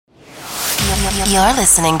You're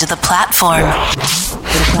listening to The Platform.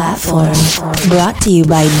 The Platform, brought to you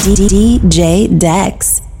by DJ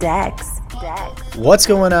Dex. What's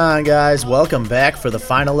going on, guys? Welcome back for the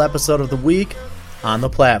final episode of the week on The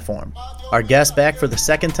Platform. Our guest back for the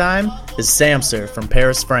second time is Samser from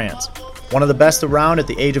Paris, France. One of the best around at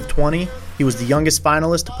the age of 20, he was the youngest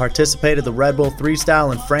finalist to participate at the Red Bull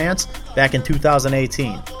Freestyle in France back in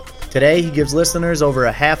 2018. Today, he gives listeners over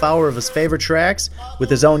a half hour of his favorite tracks with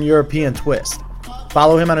his own European twist.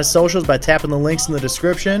 Follow him on his socials by tapping the links in the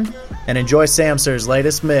description and enjoy Samser's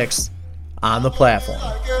latest mix on The Platform.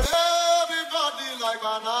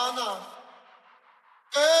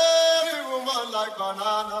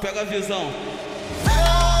 Pega a visão.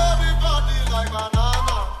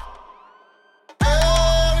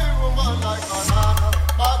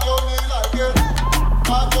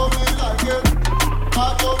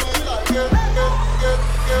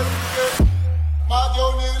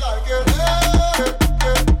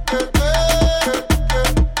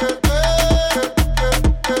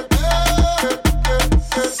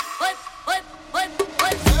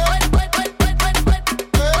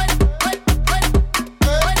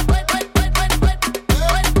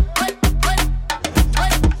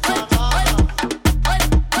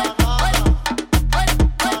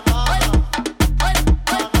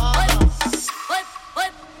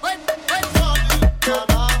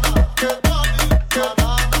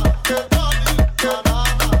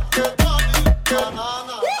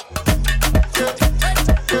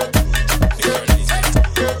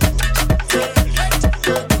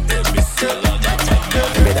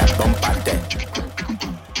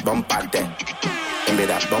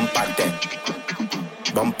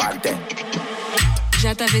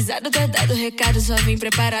 Já tá avisado, tá dado recado, só vim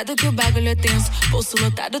preparado que o bagulho é tenso. Bolso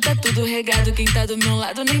lotado, tá tudo regado, quem tá do meu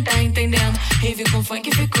lado nem tá entendendo. Rave com funk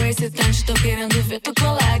ficou excitante, tô querendo ver tu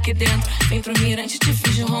colar aqui dentro. Vem pro mirante, te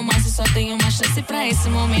fiz um romance, só tem uma chance pra esse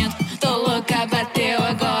momento. Tô louca, bateu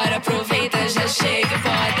agora, aproveita, já chega,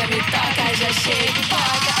 bota, me toca, já chega,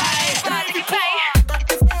 bota, ai, vai.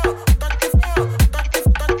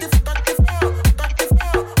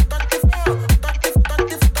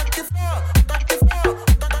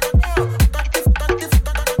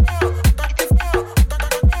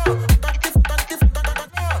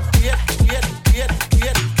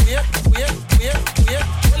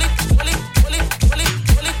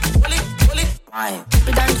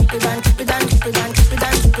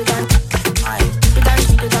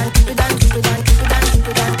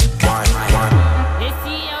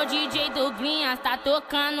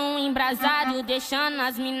 Deixando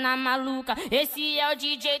as mina maluca. Esse é o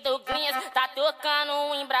DJ Douglinhas, tá tocando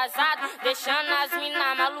um embrasado, deixando as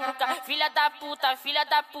mina maluca. Filha da puta,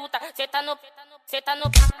 cê tá no, filha da puta, cê tá no,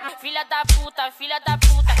 filha da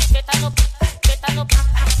puta, cê tá no,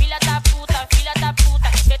 filha da puta, filha da puta,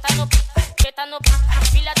 filha da puta, filha da puta, filha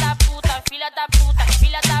da puta, filha da puta, filha da puta,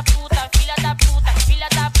 filha da puta, filha da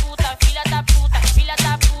puta, filha da puta, filha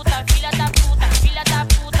da puta, filha da puta, filha da puta, filha da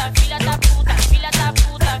puta,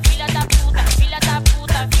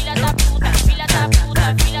 filha da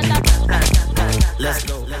puta, filha da puta. Let's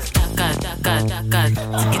go.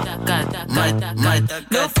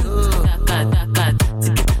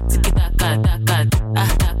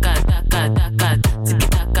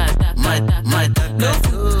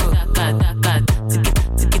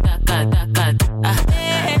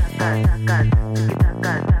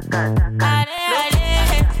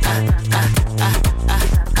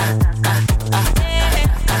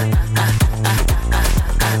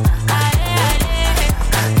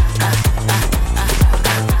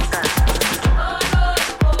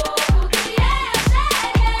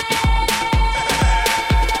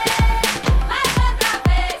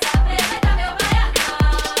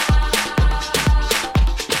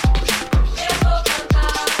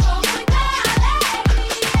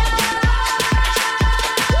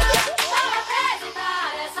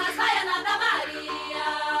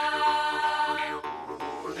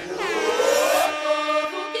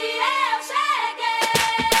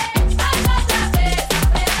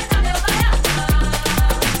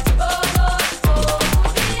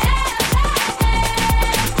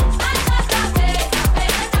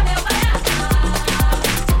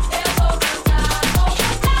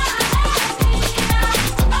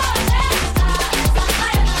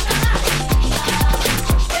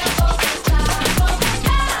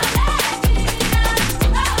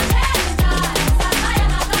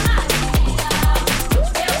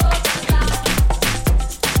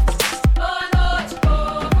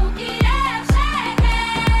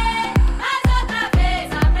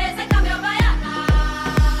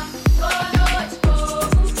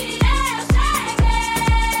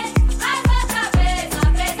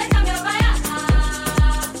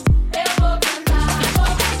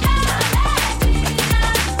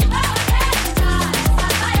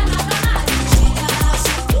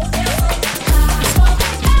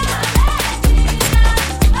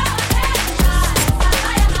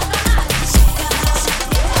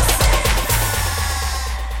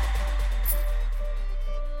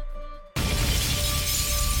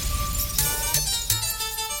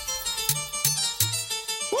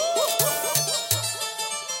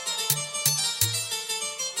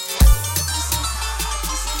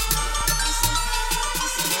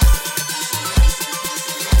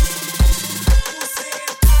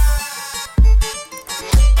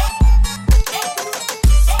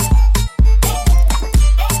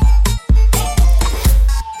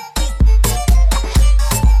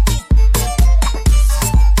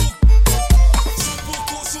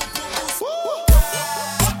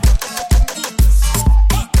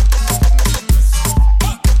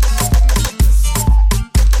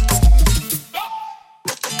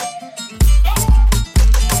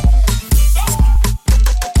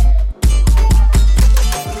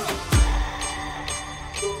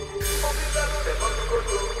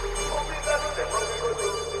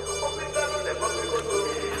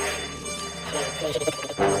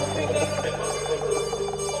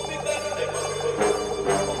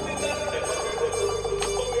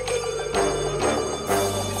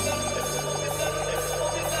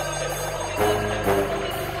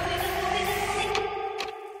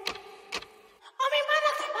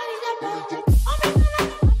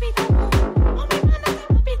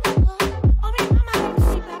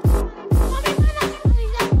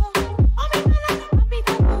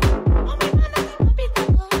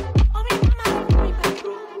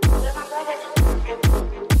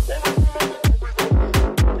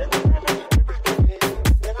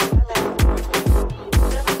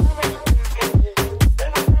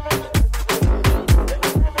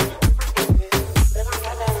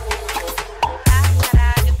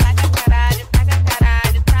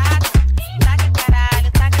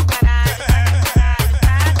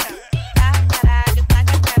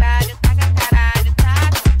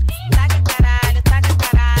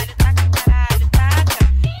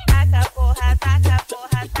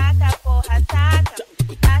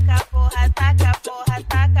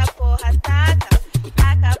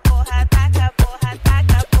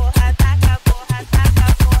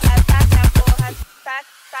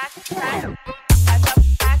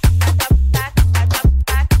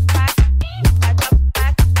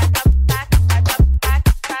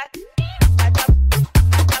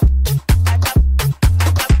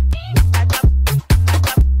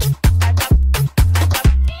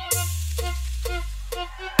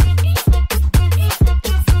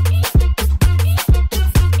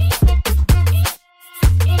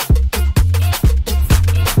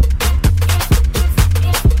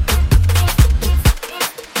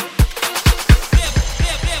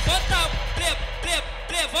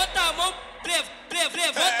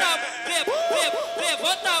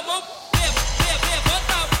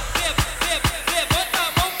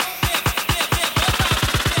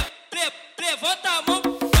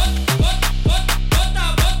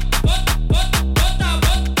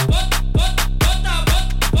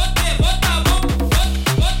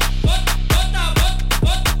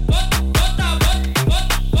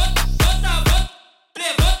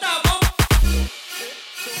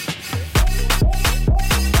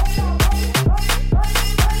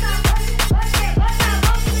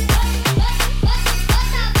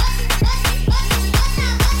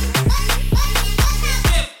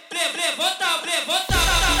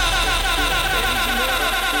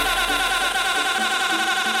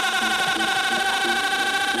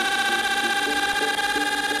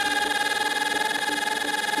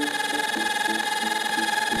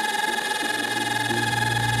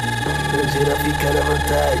 geral ficar à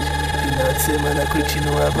vontade. Final de semana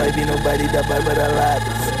curtindo a vibe no baile da Bárbara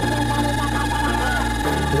Labras.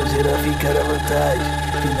 Pra geral ficar à vontade.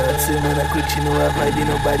 Final de semana curtindo a vibe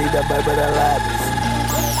no baile da Bárbara Labras.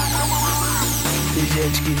 Tem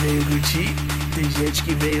gente que veio curtir, tem gente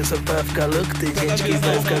que veio só pra ficar louco, tem gente que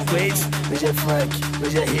vai ficar crazy. Hoje é funk,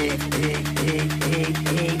 hoje é rave,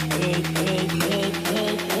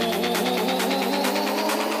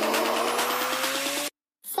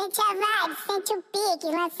 Sente a vibe, sente o pique,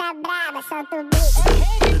 lança a braba, solta o beat.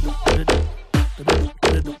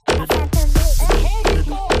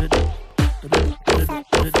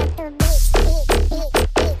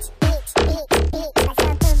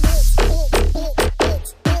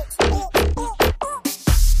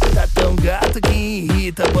 Tá tão gato que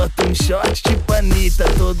irrita, bota um shot tipo Anitta.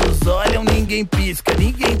 Todos olham, ninguém pisca,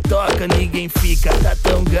 ninguém toca, ninguém fica. Tá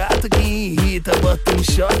tão gato que irrita, bota um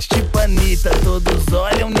shot tipo Anitta. Todos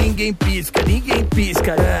olham, ninguém pisca, ninguém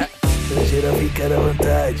pisca. Pra geral ficar à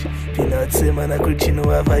vontade. Final de semana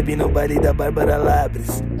curtindo a vibe no baile da Bárbara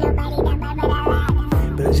Labres.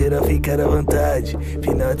 Pra geral ficar à vontade.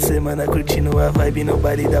 Final de semana curtindo a vibe no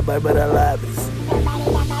baile da Bárbara Labres.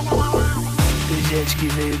 Tem gente que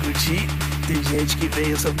veio curtir, tem gente que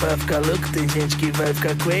veio só pra ficar louco, tem gente que vai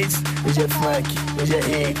ficar crazy. Hoje é funk, hoje é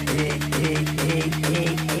rave,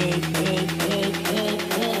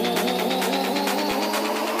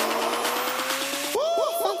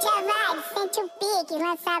 Sente a vibe, sente o pique,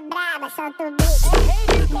 lança a braba, solta o beat.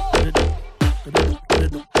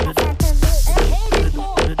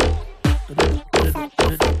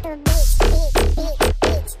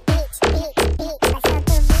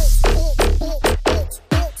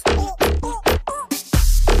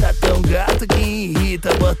 Tá tão gato que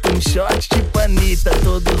irrita, bota um shot tipo Anitta.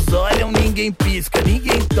 Todos olham, ninguém pisca,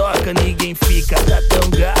 ninguém toca, ninguém fica. Tá tão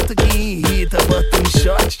gato que irrita, bota um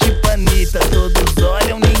shot tipo Anitta. Todos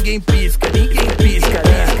olham, ninguém pisca, ninguém pisca,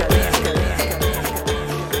 pisca.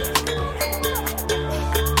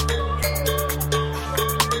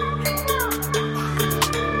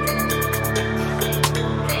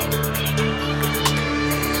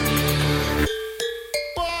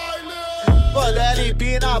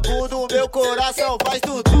 coordenação faz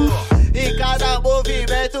tudo. Em cada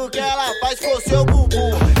movimento que ela faz com seu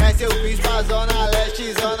bumbum. É seu bis pra zona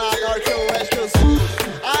leste, zona norte, oeste ou sul.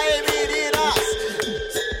 Aê meninas,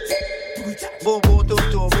 bumbum tum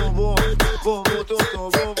tum bumbum, bumbum tum tum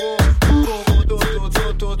bumbum, bumbum tum tum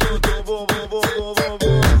tum tum tum tum bumbum bumbum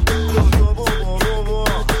bumbum, tum tum bumbum bumbum,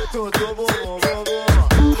 tum tum bumbum bumbum,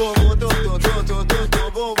 bumbum tum tum tum tum tum tum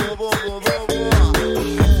bumbum bumbum bumbum.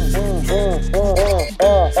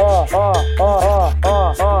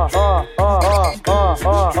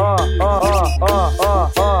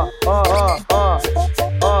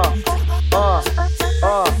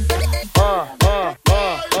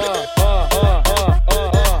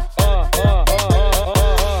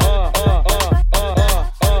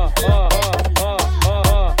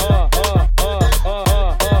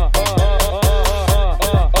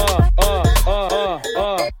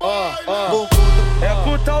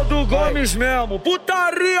 Mesmo,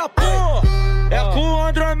 putaria, pô! É com o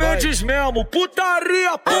André Mendes mesmo,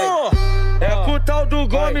 putaria, pô! É com o tal do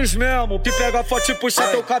Gomes mesmo, que pega foto e puxa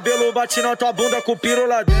teu cabelo, bate na tua bunda com o piro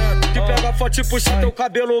lá dentro. Que pega foto e puxa teu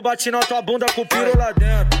cabelo, bate na tua bunda com o piro lá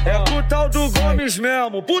dentro. É com o tal do Gomes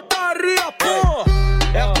mesmo, putaria, pô!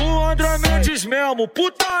 É com o André Mendes mesmo,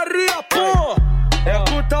 putaria, pô! É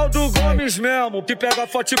com o tal do Gomes mesmo, que pega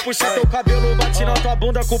foto e puxa teu cabelo, bate na tua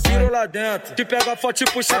bunda com o piro lá dentro. Que pega foto e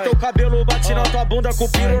puxa teu cabelo, bate na tua bunda com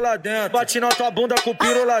o piro lá dentro. Bate na tua bunda com o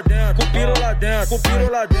piro lá dentro, com o piro lá dentro, com o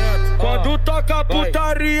piro lá dentro. Quando toca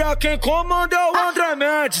putaria, quem comanda é o André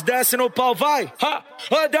Mendes. Desce no pau, vai,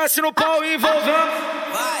 desce no pau envolvendo.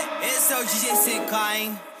 Vai, esse é o DJ CK,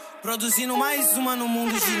 hein? Produzindo mais uma no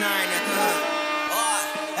mundo de Nárnia.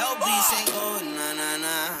 Ó, é o bicho, hein? Oh,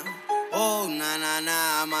 na. Oh,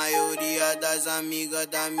 na, a maioria das amigas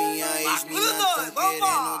da minha ex-mina tão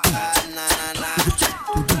querendo dar na.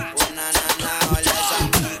 Oh, na, olha as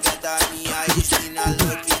amigas da minha ex-mina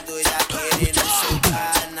louca e doida querendo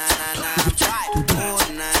soltar na. Oh,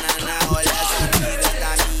 na, olha as amigas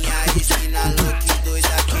da minha ex-mina louca e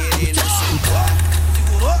doida querendo soltar.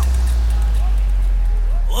 Segurou?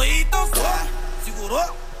 Oi, então foi. Segurou?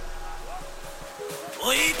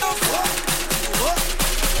 Oi, então foi. Segurou?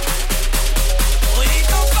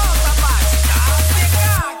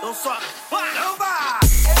 Só caramba!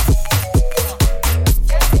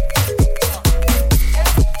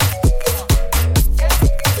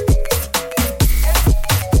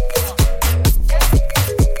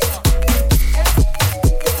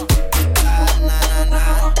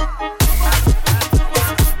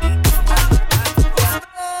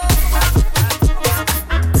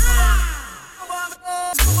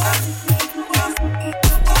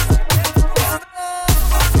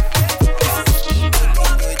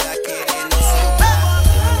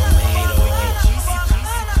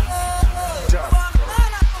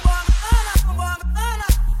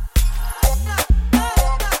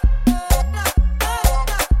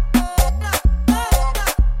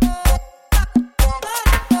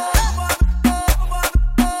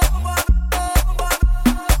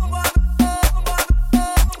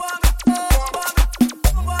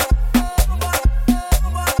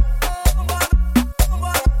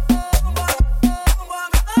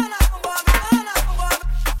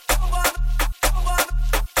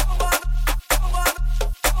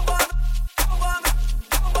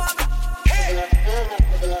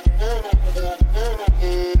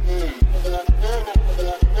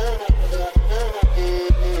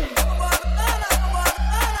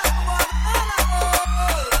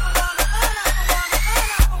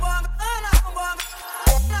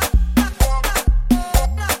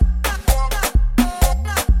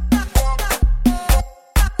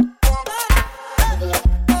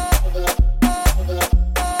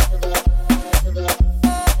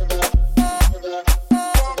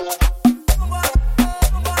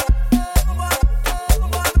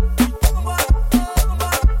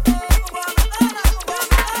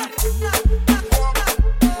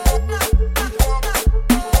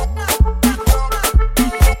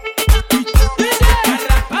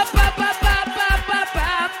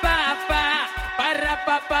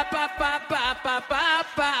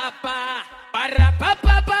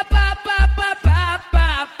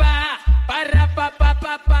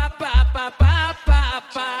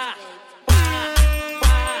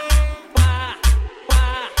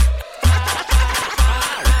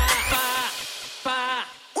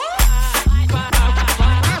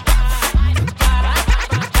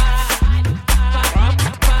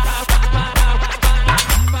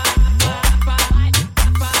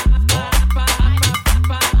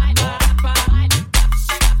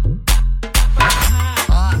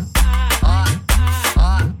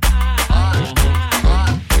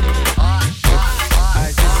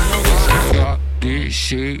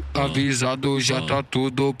 Deixei avisado, já tá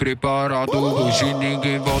tudo preparado. Hoje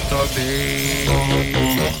ninguém volta bem.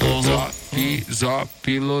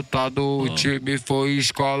 Zap lotado, o time foi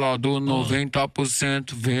escalado,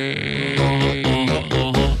 90% vem.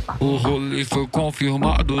 O rolê foi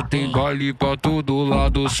confirmado, tem baile pra todo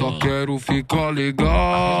lado, só quero ficar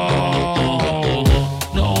legal.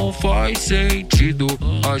 Não faz sentido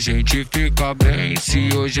a gente ficar bem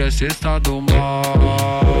se hoje é sexta do mal.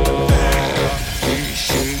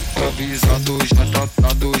 Deixei avisado, já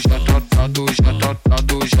tratado, já tratado, já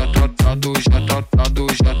tratado, já tratado, já tratado,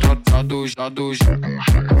 já tratado, já tratado, já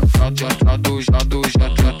tratado, já tratado, já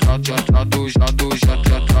tratado, já tratado, já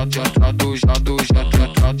tratado, já tratado, já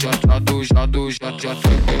tratado, já tratado, já tratado, já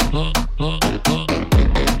tratado.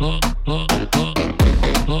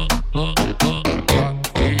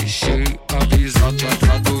 Deixei avisado, já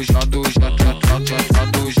tratado, já tratado, já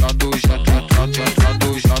tratado, já tratado, já tratado, já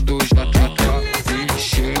tratado, já tratado.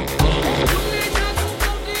 Deixei.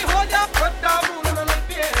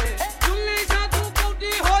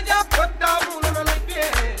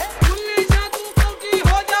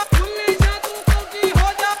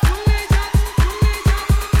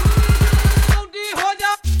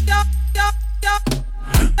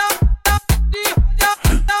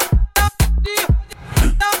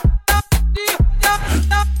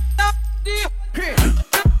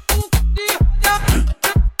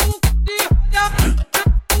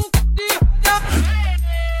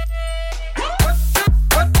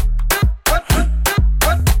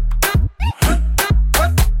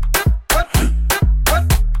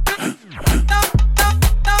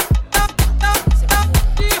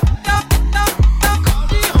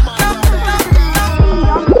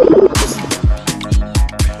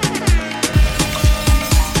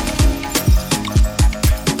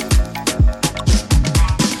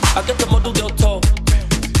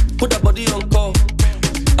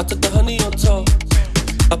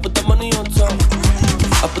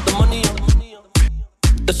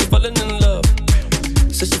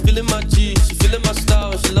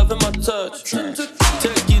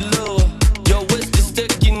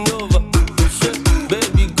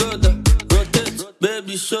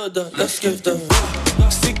 Let's give them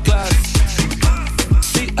see glass,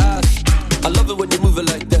 see ass. I love it when you move it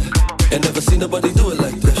like that. Ain't never seen nobody do it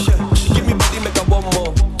like that. She give me body, make I want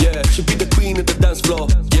more. Yeah, she be the queen of the dance floor.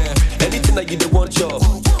 Yeah, anything that you don't want, yo.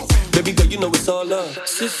 Baby girl, you know it's all love.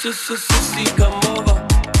 Sissy, come over.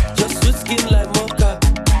 Just with skin like mocha.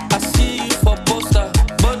 I see you for poster.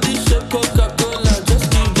 Body shape Coca-Cola. Just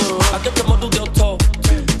keep going. I get the model girl tall.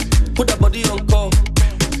 Put that body on call.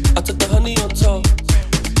 I took the honey on top.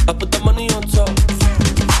 I put the money on top.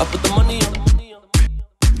 I put the money on.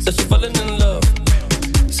 Said she falling in love.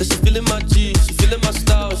 Said she feeling my G. She feeling my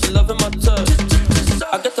style. She loving my touch.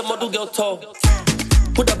 I got the model girl tall.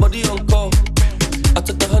 Put that body on call. I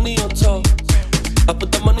took the honey on top. I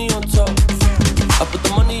put the money on top. I put the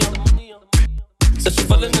money on. Said she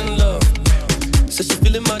falling in love. Said she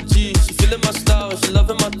feeling my G. She feeling my style. She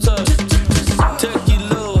loving my touch. Take it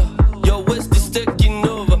lower. Your waist is taking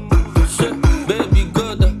over.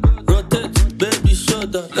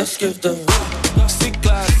 Let's give them see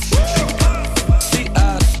glass, see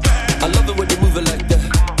ass. I love it when you move it like that.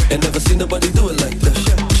 Ain't never seen nobody do it like that.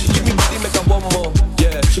 She give me body, make I want more.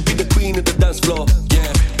 Yeah, she be the queen of the dance floor.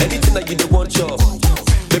 Yeah, anything that you don't want, yo.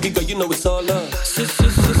 Baby girl, you know it's all love.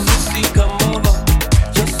 Sissy, come over.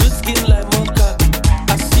 Just with skin like mocha.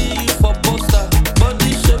 I see you for poster.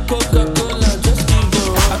 Body shape Coca-Cola. Just keep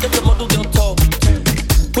going. I get the model girl tall.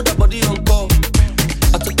 Put that body on call.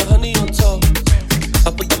 I took the honey on top. I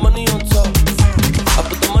put the money on top. I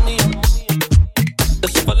put the money on. That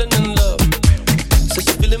she falling in love. Said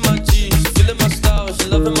she feeling my G. She feeling my style. She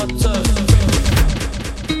loving my touch.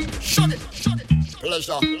 Shut it.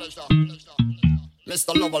 Pleasure.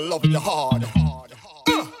 Mr. Lover, loving you hard.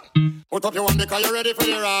 Put up your one because you're ready for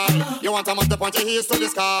the ride. You want to mount the point your heels to the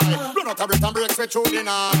sky. Run out of breath and break straight through the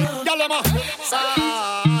night. Y'all them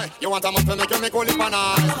sigh. You want to mount to make you make only pan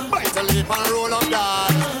eyes. Bite your lip and roll up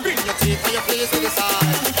guys. Bring your teeth and your face to the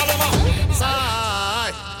side. Y'all them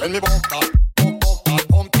sigh. When me walk that,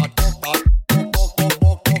 pump that.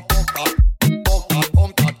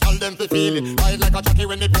 Tell them to feel it. Ride like a jockey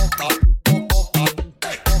when they walk that.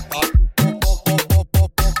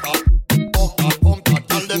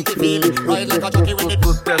 Ride like a jockey when they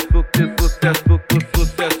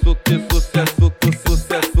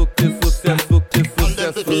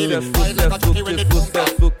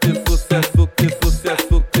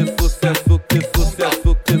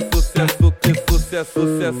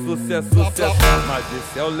sucesso. Mas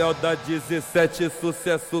esse é o Léo da 17,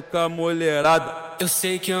 sucesso com a mulherada. Eu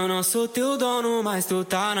sei que eu não sou teu dono, mas tu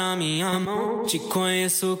tá na minha mão. Te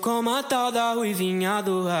conheço como a tal da ruivinha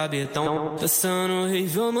do rabetão. Dançando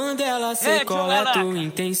Rível Mandela, sei qual é tua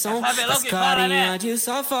intenção. As carinha de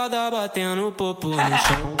safada batendo popo no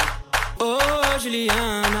chão. Ô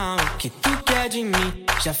Juliana, o que tu quer de mim?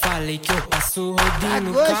 Já falei que eu passo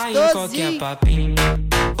rodinho, cai em qualquer papinho.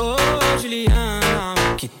 Ô Juliana,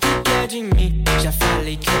 o que tu quer de mim? Já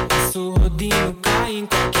falei que eu passo rodinho, cai em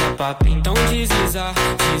qualquer papinho. Então desliza,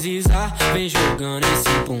 vem jogando esse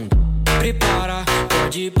bunda. Prepara,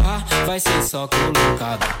 pode ir pá, vai ser só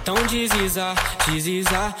colocado. Então desliza,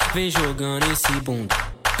 vem jogando esse bunda.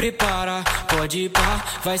 Prepara, pode ir pá,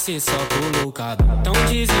 vai ser só colocado. Então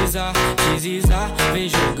desliza, vem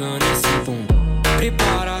jogando esse bunda.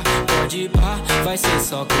 Prepara, pode ir pá, vai ser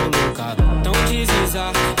só colocado. Então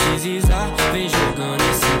desliza, vem jogando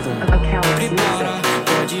esse bunda. Prepara,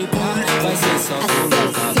 pode ir pá, vai ser só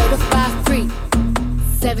colocado. Certified free,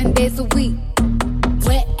 7 days a week.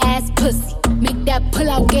 Wet ass pussy, make that pull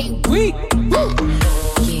out game weak.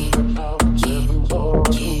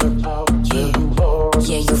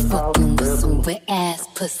 Yeah, you fucking with some wet ass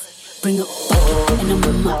pussy. Bring a bucket and I'm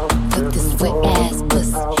a mop for this wet ass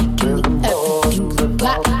pussy. Give me everything you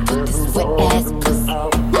got for this wet ass pussy.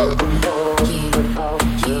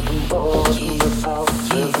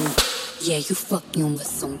 Yeah, you fucking with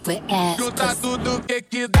some wet ass pussy. Chuta tudo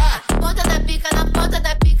que dá. Ponta da pica na ponta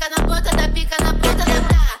da pica na ponta da pica na ponta da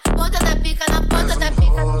ponta da pica na ponta da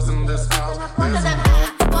pica na ponta da pica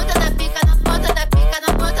na ponta da pica na ponta da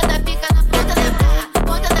pica na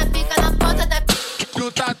ponta da pica na ponta da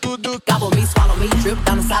chuta tudo. Gobble me, swallow me, drip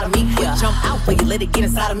down inside of me. Yeah. Jump out for you, let it get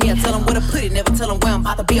inside of me. I tell them where to put it, never tell them where I'm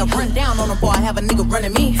about to be. I run down on them, boy, I have a nigga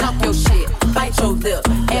running me. Talk your shit, bite your lip.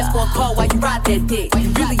 Ask for a call while you ride that dick.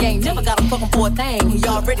 You really ain't never got a fucking for a thing. He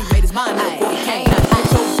already made his mind up before he came. Hang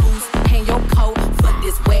your boots, hang your coat for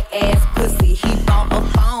this wet ass pussy. He bought a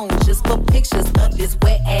phone just for pictures of this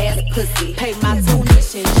wet ass pussy. Pay my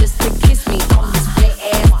tuition just to kiss me on this wet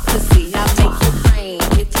ass pussy. I'll make it rain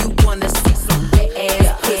if you wanna see some wet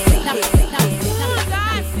ass pussy.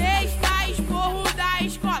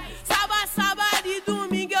 Sábado e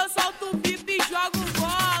domingo eu solto pipa e jogo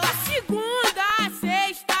bola. Segunda,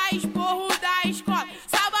 sexta, esporro da escola.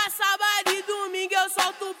 Sábado e domingo eu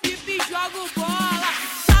solto pipa e jogo bola.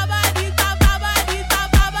 Sabadita, babadita,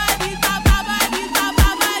 babadita, babadita,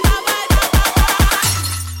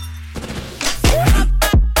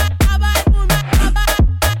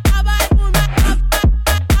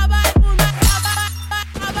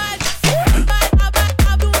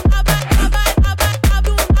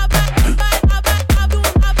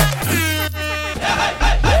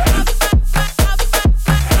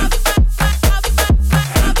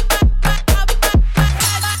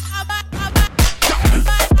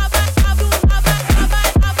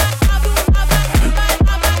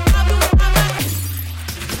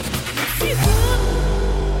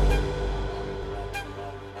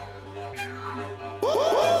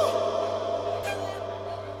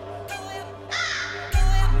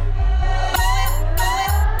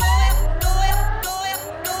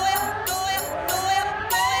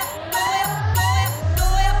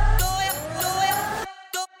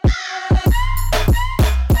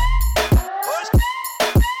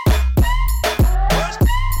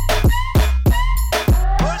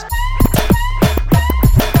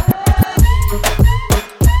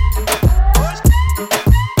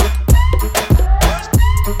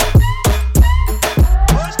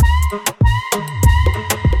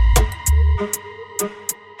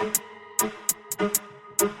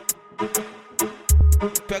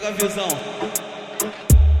 Pega a visão.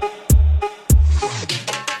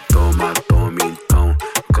 Toma então,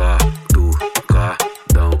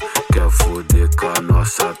 catucadão. Quer foder com a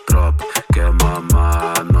nossa tropa, quer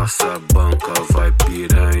mamar a nossa banca. Vai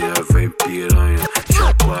piranha, vem piranha,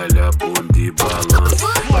 chacoalha a bunda e balança.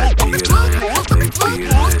 Vai piranha, vem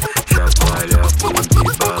piranha, chacoalha a bunda e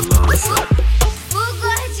balança. O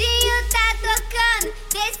gordinho tá tocando,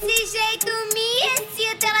 desse jeito me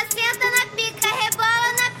excita. Ela senta na pica, rebola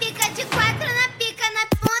na pica de 4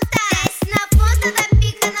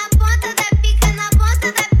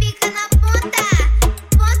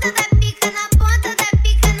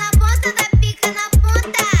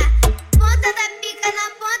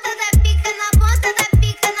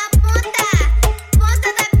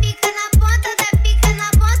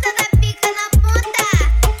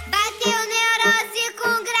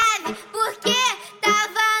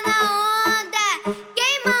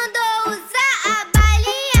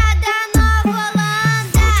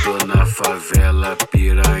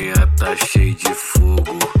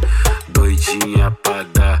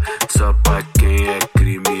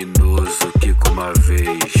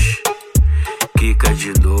 vez, quica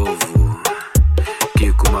de novo,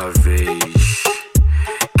 quica uma vez,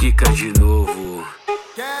 quica de novo.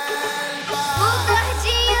 O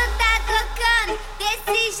gordinho tá tocando,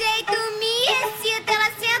 desse jeito me excita. Ela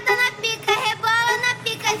senta na pica, rebola na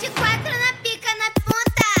pica, de quatro na pica, na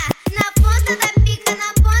ponta da pica, na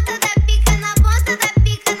ponta da pica, na ponta da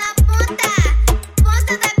pica, na ponta da pica, na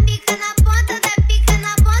ponta da pica,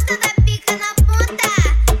 na ponta da pica, na ponta da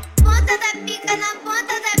pica, na ponta da pica, na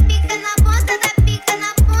ponta da pica,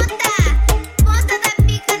 na ponta da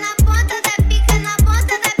pica, na ponta da pica, na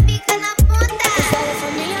ponta da pica, na ponta. Esa de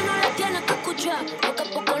familia no la tienes que escuchar.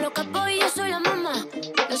 Lo capo y yo soy la mamá.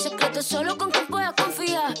 Los secretos solo con quien puedas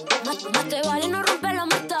confiar. Más te vale no romper la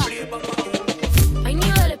amistad. Hay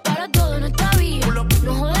niveles para todo en esta vida.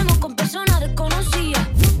 Nos jodemos con personas desconocidas.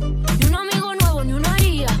 Ni un amigo nuevo, ni una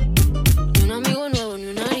haría. Ni un amigo nuevo, ni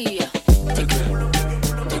una haría.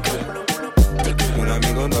 Un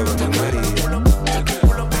amigo nuevo no me haría.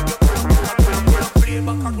 Play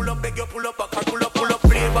back a pull up, beg you pull up back a pull up,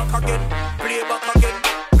 play back again, play back again,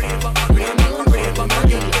 play back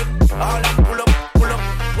again. All and pull up, pull up,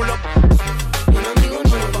 pull up. Un amigo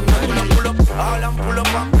nuevo no me haría. Pull up, all and pull up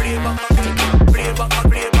and play back again, play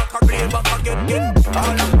back again.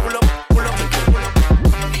 All and pull up, pull up, pull up.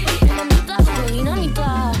 Dinamita, duro, dinamita.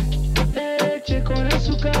 Leche con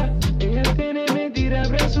azúcar, ella tiene mentira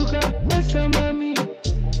brazuca. Esa mami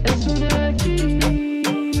es una aquí.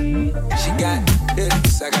 She got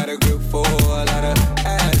hips, I got a grip for a lot of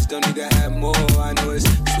ass. Don't need to have more, I know it's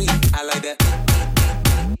sweet, I like that.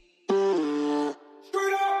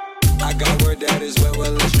 I got word that is wet,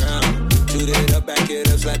 well it's drown. Toot it up, back it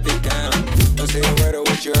up, slap it down. Don't say a word of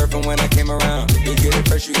what you heard from when I came around. You get it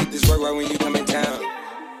fresh, you get this work right when you come in town.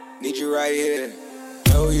 Need you right here.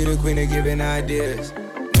 Know you the queen of giving ideas.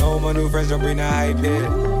 No, my new friends don't bring the hype here.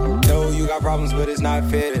 Know you got problems, but it's not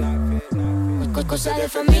fair. Cosas de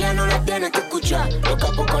familia no las tienes que escuchar. Los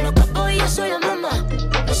capos con los capos y yo soy la mamá.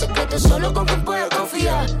 Los secretos solo con quien puedas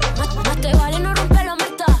confiar. Más te vale no romper la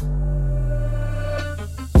amistad.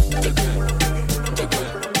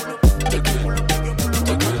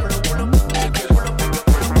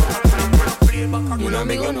 Un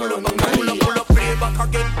amigo nuevo no me haría. Pull up, play back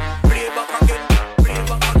again, play back again, play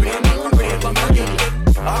back again.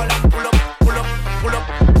 All and pull up, pull up, pull up.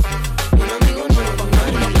 Un amigo nuevo no me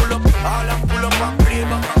haría. Pull up, all and pull up and play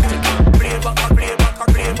back again, play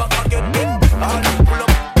back again. All and pull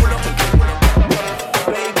up, pull up, pull up.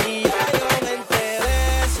 Baby, ya yo me enteré.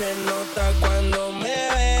 Se nota cuando me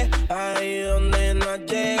ve. Ahí donde no has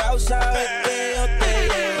llegado, sabes que yo te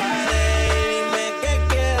llevaré. Dime qué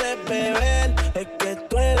quieres beber. Es que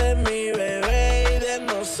tú eres mi bebé. Y de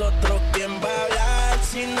nosotros, ¿quién va a hablar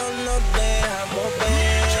si no nos dejamos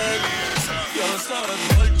ver? Yo soy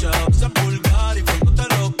Dolce, se pulgar y cuando te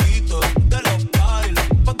lo quito, te lo pari. La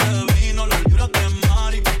copa de vino, las libras de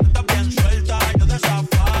mari. Estás bien suelta, yo de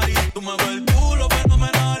safari. Tú me ves el culo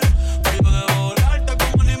fenomenal, baby, de volarte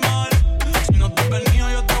como animal. Si no te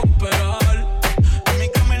venía yo te voy a esperar. En mi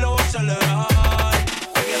cama y lo voy a acelerar.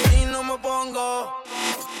 Porque a ti no me pongo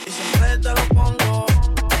y siempre te lo pongo.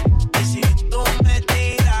 Y si tú me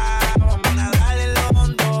tiras, vamos a nadar en lo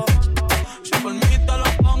hondo. Si por mí te lo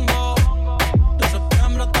pongo, de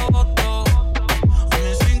septiembre hasta agosto. A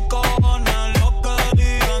mí sin cojones lo que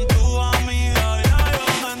digan tu amiga. Ya yo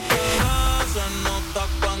me enteré, se nota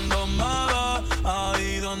cuando me ves.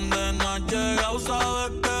 Ahí donde no has llegado,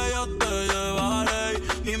 sabes que yo te llevaré.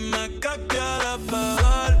 Dime qué quieres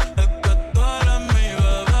beber, es que tú eres mi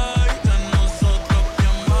bebé. Y de nosotros,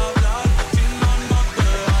 ¿quién va a hablar si no nos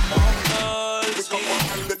dejamos ver?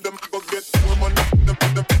 Let them go get poor man. Them a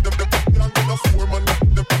poor man.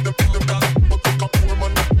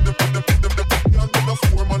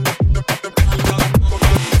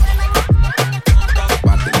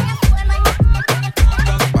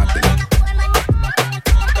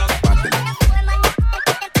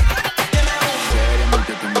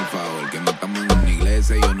 Seriamente hazme el favor, que no estamos en una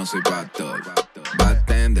iglesia y yo no soy pastor.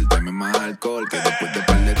 Bartender, tráeme más alcohol, que después de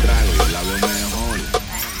par de tragos yo la veo mejor.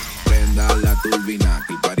 Prenda la turbina,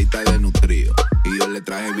 que el parita es de nutrido y yo le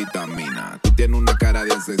traje vitamina. Tú tienes una cara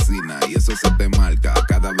de asesina y eso se te marca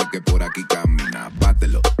cada vez que por aquí camina.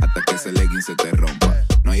 Bátelo hasta que ese legging se te rompa.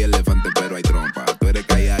 No hay elefante pero hay trompa. Tú eres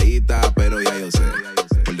calladita pero ya yo sé.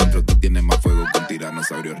 Por dentro tú tienes más fuego que un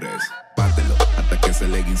tiranosaurio rex. Bátelo hasta que ese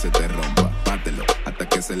legging se te rompa. Bátelo hasta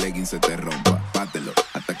que ese legging se te rompa. Bátelo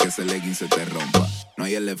hasta que ese legging se te rompa. No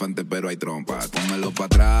hay elefante pero hay trompa. Pónmelo pa'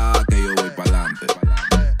 atrás que yo voy pa' adelante.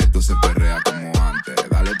 Esto se perrea como antes.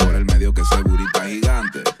 Dale por el medio que ese burita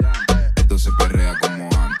gigante. Esto se perrea como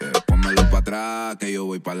antes. Pónmelo pa' atrás que yo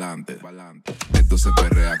voy pa'lante. Esto se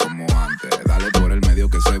perrea como antes. Dale por el medio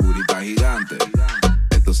que ese burita gigante.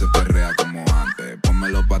 Esto se perrea como antes.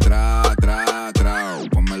 Pónmelo pa' atrás, atrás, atrás.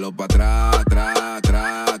 Pónmelo pa' atrás, atrás,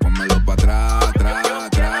 atrás. Pónmelo pa' atrás, atrás,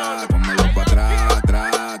 atrás. Pónmelo pa' atrás,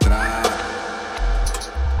 atrás, atrás.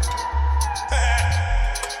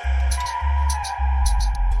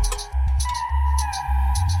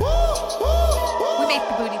 We make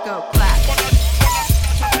the booty go clap.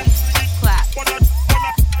 Clap.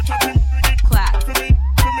 Clap.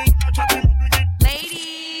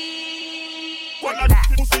 Ladies. Back, back,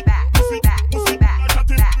 back, back, back, back,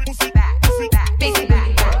 back. Make the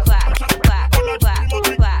booty go clap, clap, clap,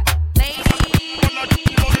 clap.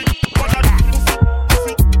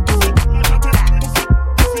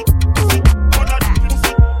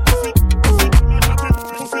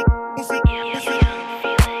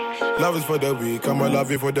 Love is for the week, I'ma love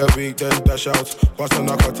you for the week, then dash out. Bust and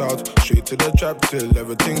I cut out, straight to the trap till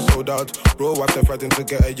everything's sold out. Bro, what's the fighting to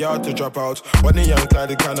get a yard to drop out? Bunny young Clyde,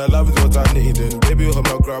 the kind of love is what I need. And baby, hold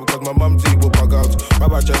my grab, cause my mom teeth will bug out.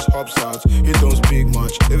 Baba just hops out, he don't speak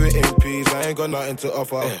much. Living in peace, I ain't got nothing to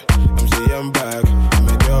offer. MCM back,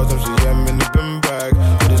 my girls, MCM in the bin bag.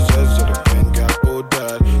 For the sets of the pen, got old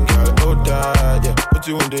dad, yeah. Put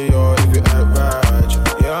you in the yard if you act right.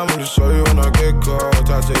 Yeah, I'm gonna show you when I get caught,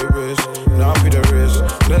 I take risks. Now I be the risk.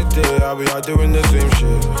 Next day I'll be out doing the same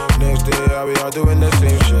shit. Next day I'll be out doing the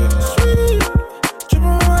same shit. Sweet,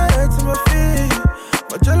 dripping my head to my feet.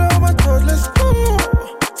 My jello on my toes, let's go.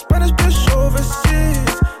 Spanish bitch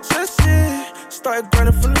overseas, sexy. Started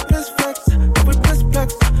grinding from the piss flex. Now we piss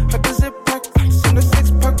flex. Had the zip pack, send a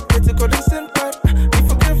six pack. Get to go to send back. Need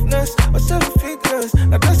forgiveness or 7 figures.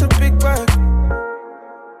 Now that's a big bag.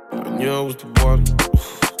 I knew I was the one.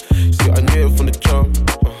 See, I knew it from the jump.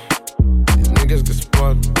 These niggas get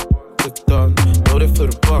spun, get done. Know they for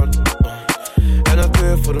the bun. And I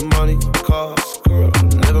do it for the money, cars, girl,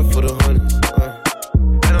 never for the honeys.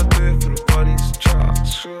 And I do it for the bunnies,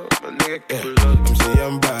 chops, my nigga get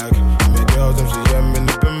MCM back, my girls MCM in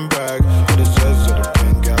the bin bag. For the sets of the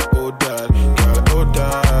pen, got old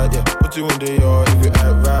dad, yeah. Put you in the yard if you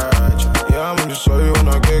act right. Yeah, I'm gonna show you when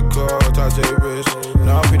I get caught, I take risks.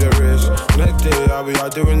 Now I'll be the risk. Next day I'll be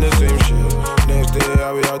out doing the same shit. Next day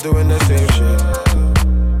I'll be out doing the same shit.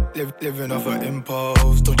 Living off an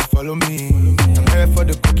impulse, don't you follow me? I'm here for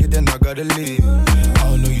the cookie, then I gotta leave. I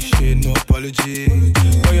don't know you shit, no apology.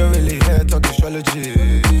 But you're really here talking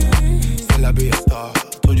astrology. Still I'll be a star,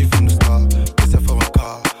 told you from the start. It's a from a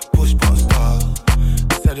car, push button star.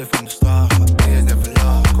 Said it from the start, niggas never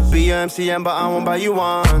lie. Could be your MCM, but I won't buy you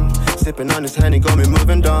one. Sipping on this Henny, got me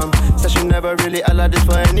moving dumb. Said she never really allowed this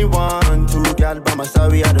for anyone. 2 gal by my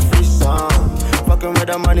side, we had a threesome. Fucking with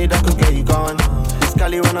the money that could get you gone. It's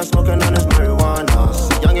Cali when I'm smoking on this marijuana.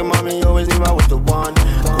 So young and mommy always knew I was the one.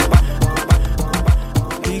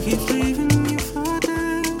 He keeps leaving me for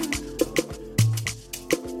dead.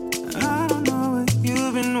 I don't know what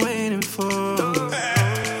you've been waiting for.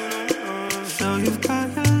 So you've got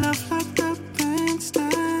your love locked up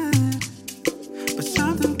instead. But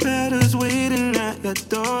something better's waiting at your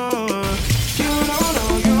door. You don't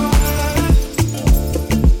know your worth.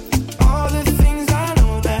 All the things I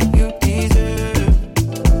know that you deserve.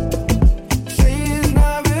 Say it's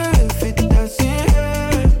not real if it doesn't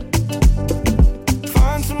hurt.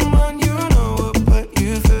 Find someone you know will put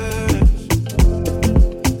you first.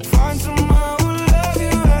 Find someone who love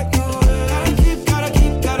you at your word.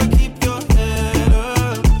 Gotta keep your head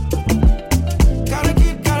up. Gotta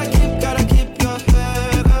keep your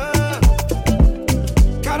head up.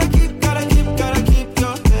 Gotta keep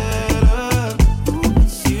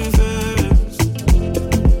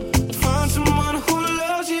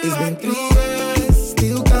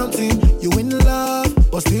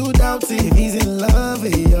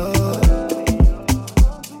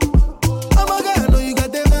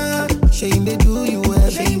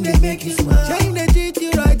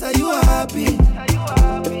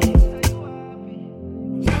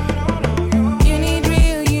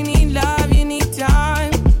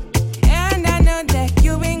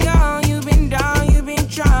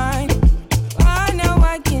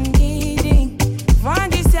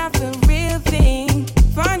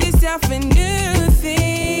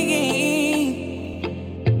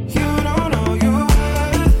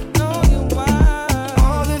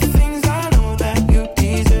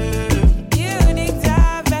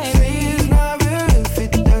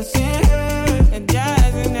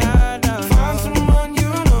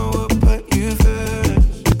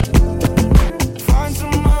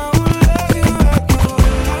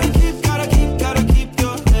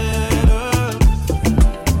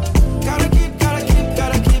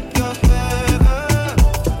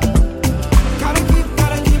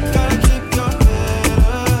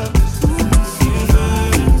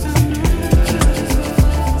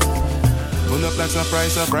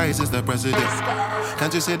surprise is the president.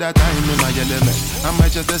 Can't you see that I'm in my element? I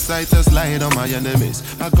might just decide to slide on my enemies.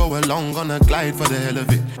 I go along on a glide for the hell of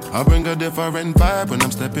it. I bring a different vibe when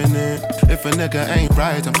I'm stepping in. If a nigga ain't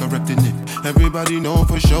right, I'm correcting it. Everybody know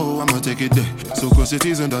for sure I'ma take it there. So close your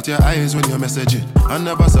teeth and dot your eyes when you're messaging. I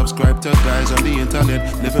never subscribe to guys on the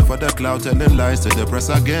internet, living for the cloud, telling lies to the press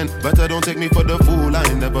again. But I don't take me for the fool, I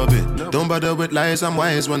ain't never been. Don't bother with lies, I'm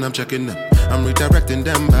wise when I'm checking them. I'm redirecting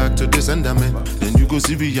them back to the sender man. Then you go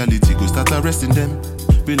see reality, go start arresting them.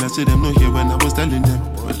 Realize to them no here when I was telling them.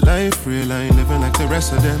 But life real, I ain't living like the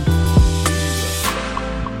rest of them.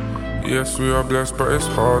 Yes, we are blessed, but it's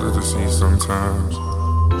harder to see sometimes.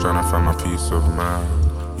 Trying to find my peace of mind.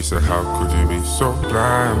 You said, how could you be so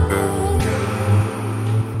blind, babe?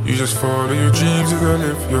 You just follow your dreams, you gotta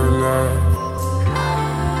live your life.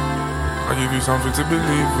 I give you something to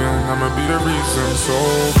believe in, I'ma be the reason. So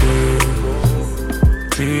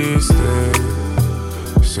please stay.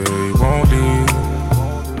 Say you won't leave.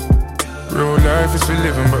 Real life is for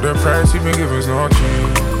living, but the price you've been given's not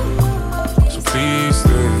cheap. So please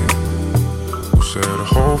stay. We'll share the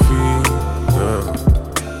whole fee,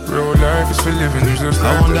 yeah. Real life is for living, you just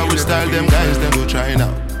I wonder which style them guys them go try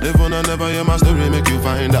now. If one never hear my story, make you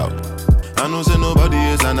find out. I know say nobody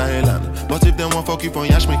is an island, but if them want fuck you on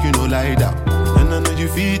yash, make you no lie down. And I know you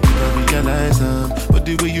feel it, I realize but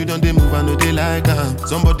the way you done they move, I know they like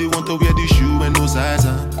somebody want to wear the shoe and no size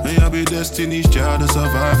Hey, I be Destiny's Child, a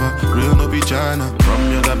survivor. Real no be China.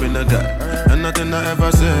 From young I've been a guy, and nothing I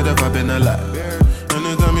ever said have I been a lie.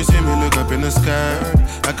 Anytime you see me look up in the sky,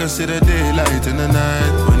 I can see the daylight in the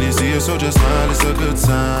night. When you see a soldier smile, it's a good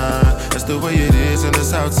sign. That's the way it is in the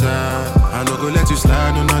south side. I no go let you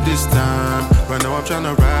slide, no not this time. Right now I'm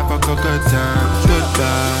tryna rap, I got good time.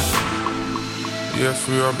 Goodbye. Yes,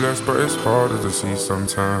 we are blessed, but it's harder to see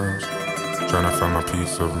sometimes. Trying to find my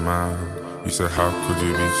peace of mind. You said, how could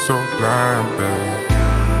you be so blind, babe?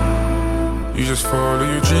 You just follow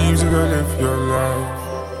your dreams, you gotta live your life.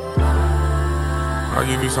 I'll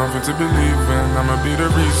give you something to believe in, I'ma be the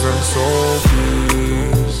reason. So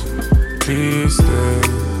please stay.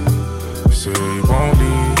 Say you won't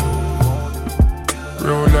leave.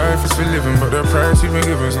 Real life is for living, but the price you've been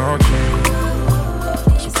given's not cheap.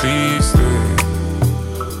 So please stay.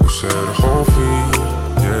 We'll share the whole fee,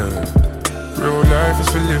 yeah. Real life is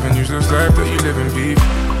for living, use this life that you live and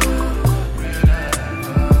be.